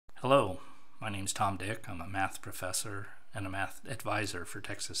Hello, my name's Tom Dick. I'm a math professor and a math advisor for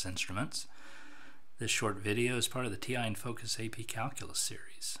Texas Instruments. This short video is part of the TI-Nspire AP Calculus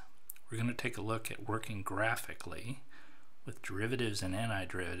series. We're going to take a look at working graphically with derivatives and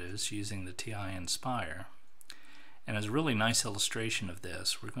antiderivatives using the TI-Nspire. And as a really nice illustration of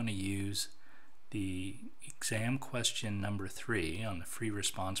this, we're going to use the exam question number 3 on the free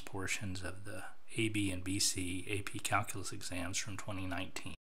response portions of the AB and BC AP Calculus exams from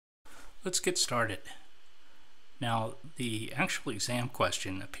 2019. Let's get started. Now, the actual exam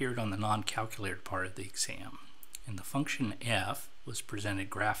question appeared on the non-calculator part of the exam, and the function f was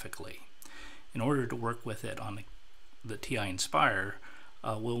presented graphically. In order to work with it on the TI-Nspire,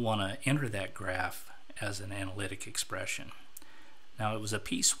 we'll want to enter that graph as an analytic expression. Now, it was a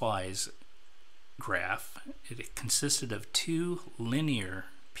piecewise graph. It consisted of 2 linear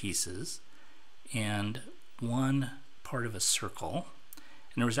pieces and one part of a circle.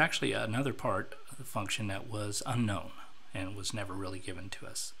 And there was actually another part of the function that was unknown and was never really given to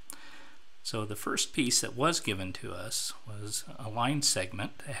us. So the first piece that was given to us was a line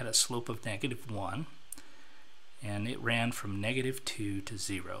segment that had a slope of -1, and it ran from -2 to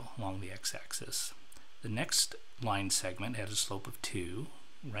 0 along the x-axis. The next line segment had a slope of 2,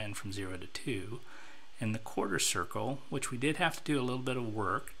 ran from 0 to 2, and the quarter circle, which we did have to do a little bit of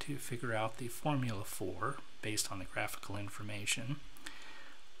work to figure out the formula for based on the graphical information,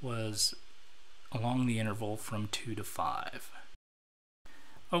 was along the interval from 2 to 5.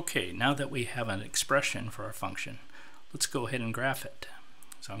 Okay, now that we have an expression for our function, let's go ahead and graph it.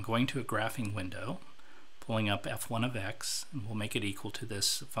 So I'm going to a graphing window, pulling up f1 of x, and we'll make it equal to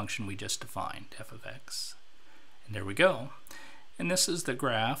this function we just defined, f of x. And there we go. And this is the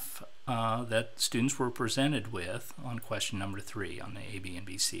graph that students were presented with on question number 3 on the AB and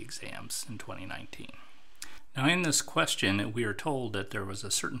BC exams in 2019. Now, in this question, we are told that there was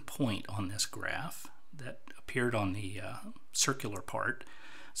a certain point on this graph that appeared on the circular part.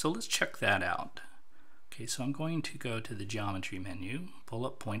 So let's check that out. Okay, so I'm going to go to the geometry menu, pull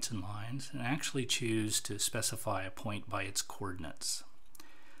up points and lines, and actually choose to specify a point by its coordinates.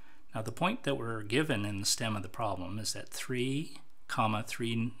 Now, the point that we're given in the stem of the problem is that 3,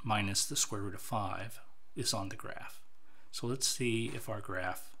 3 minus the square root of 5 is on the graph. So let's see if our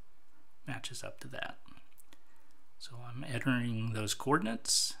graph matches up to that. So I'm entering those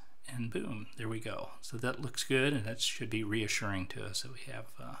coordinates, and boom, there we go. So that looks good, and that should be reassuring to us that we have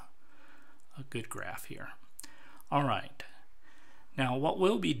a good graph here. All right. Now, what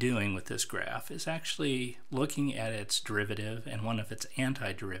we'll be doing with this graph is actually looking at its derivative and one of its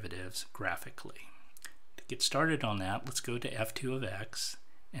antiderivatives graphically. To get started on that, let's go to f2 of x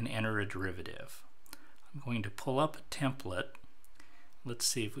and enter a derivative. I'm going to pull up a template. Let's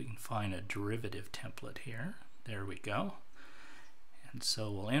see if we can find a derivative template here. There we go. And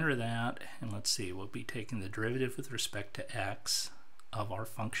so we'll enter that, and let's see, we'll be taking the derivative with respect to x of our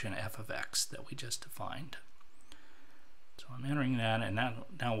function f of x that we just defined. So I'm entering that, and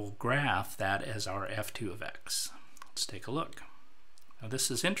now we'll graph that as our f2 of x. Let's take a look. Now, this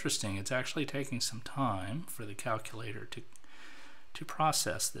is interesting. It's actually taking some time for the calculator to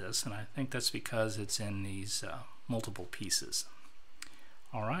process this, and I think that's because it's in these multiple pieces.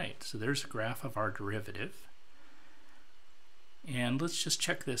 All right, so there's a graph of our derivative. And let's just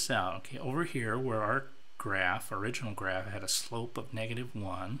check this out. Okay, over here where our original graph had a slope of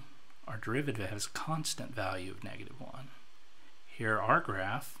 -1, our derivative has a constant value of -1. Here our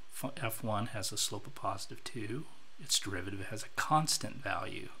graph, f1, has a slope of +2. Its derivative has a constant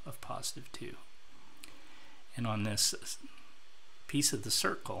value of +2. And on this piece of the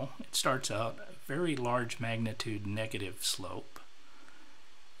circle, it starts out a very large magnitude negative slope.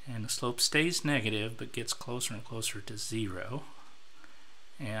 And the slope stays negative but gets closer and closer to 0.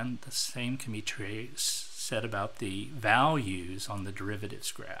 And the same can be said about the values on the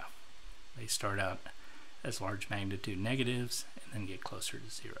derivatives graph. They start out as large magnitude negatives and then get closer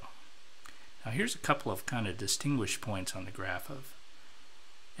to 0. Now, here's a couple of kind of distinguished points on the graph of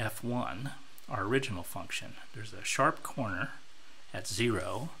f1, our original function. There's a sharp corner at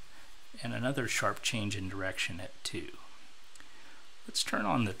 0 and another sharp change in direction at 2. Let's turn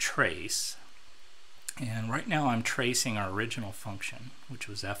on the trace, and right now I'm tracing our original function, which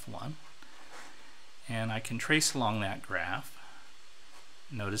was f1, and I can trace along that graph.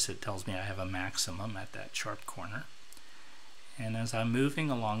 Notice it tells me I have a maximum at that sharp corner, and as I'm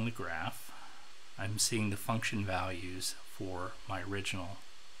moving along the graph, I'm seeing the function values for my original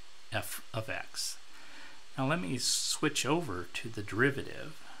f of x. Now let me switch over to the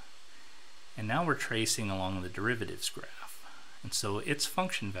derivative, and now we're tracing along the derivatives graph. And so its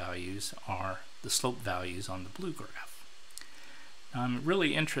function values are the slope values on the blue graph. Now I'm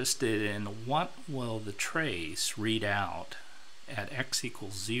really interested in what will the trace read out at x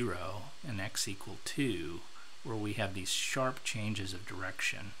equals 0 and x equals 2, where we have these sharp changes of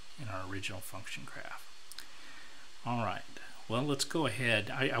direction in our original function graph. Alright, well, let's go ahead.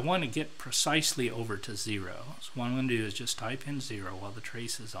 I want to get precisely over to 0. So what I'm going to do is just type in 0 while the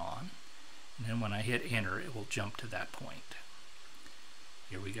trace is on, and then when I hit enter it will jump to that point.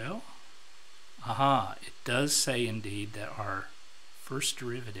 Here we go. Aha, it does say indeed that our first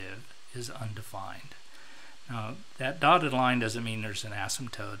derivative is undefined. Now that dotted line doesn't mean there's an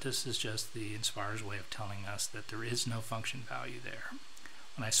asymptote. This is just the Nspire's way of telling us that there is no function value there.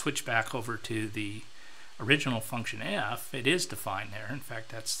 When I switch back over to the original function f, it is defined there. In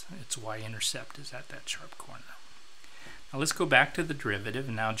fact, its y-intercept is at that sharp corner. Now let's go back to the derivative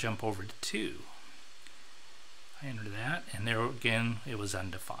and now jump over to 2. I enter that, and there again it was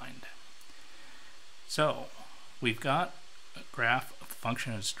undefined. So we've got a graph of the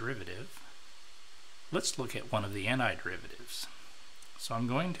function and its derivative. Let's look at one of the antiderivatives. So I'm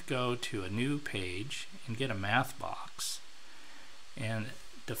going to go to a new page and get a math box and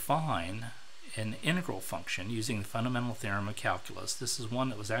define an integral function using the fundamental theorem of calculus. This is one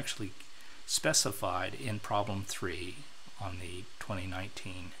that was actually specified in problem 3 on the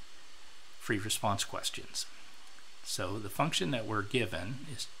 2019 free response questions. So the function that we're given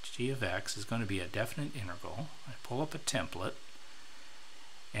is g of x is going to be a definite integral. I pull up a template,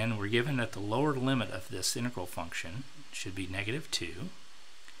 and we're given that the lower limit of this integral function should be -2.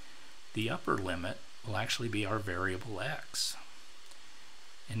 The upper limit will actually be our variable x.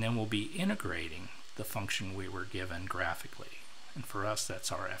 And then we'll be integrating the function we were given graphically. And for us,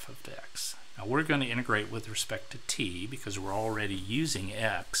 that's our f of x. Now we're going to integrate with respect to t because we're already using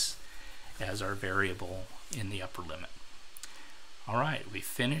x as our variable in the upper limit. Alright, we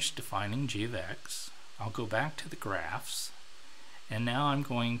finished defining g of x. I'll go back to the graphs, and now I'm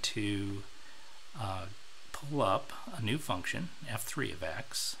going to pull up a new function, f3 of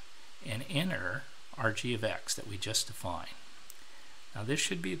x, and enter our g of x that we just defined. Now this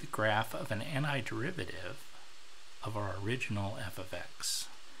should be the graph of an antiderivative of our original f of x.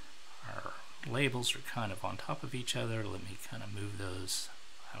 Our labels are kind of on top of each other. Let me kind of move those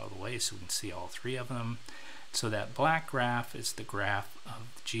out of the way so we can see all three of them. So that black graph is the graph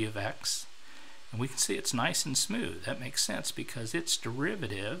of g of x, and we can see it's nice and smooth. That makes sense because its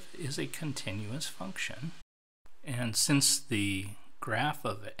derivative is a continuous function, and since the graph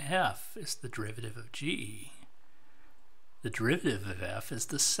of f is the derivative of g, the derivative of f is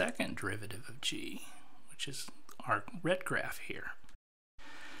the second derivative of g, which is our red graph here.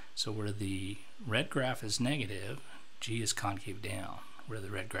 So where the red graph is negative, g is concave down. Where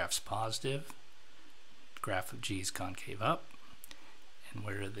the red graph's positive, graph of g is concave up. And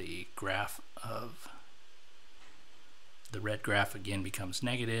where the graph of the red graph again becomes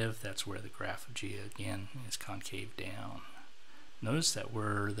negative, that's where the graph of g again is concave down. Notice that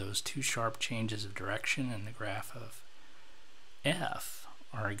where those two sharp changes of direction in the graph of f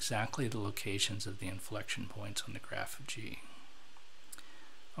are exactly the locations of the inflection points on the graph of g.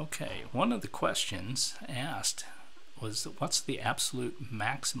 Okay, one of the questions asked was what's the absolute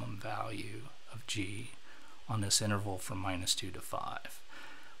maximum value of g on this interval from -2 to 5.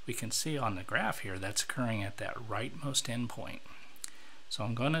 We can see on the graph here that's occurring at that rightmost endpoint. So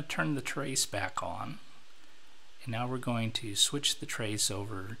I'm going to turn the trace back on, and now we're going to switch the trace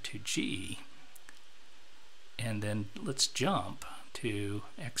over to g, and then let's jump to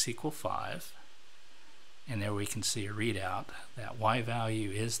x equals 5, and there we can see a readout that y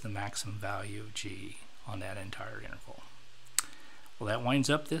value is the maximum value of g on that entire interval. Well, that winds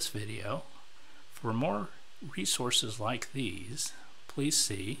up this video. For more resources like these, please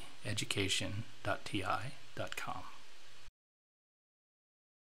see education.ti.com.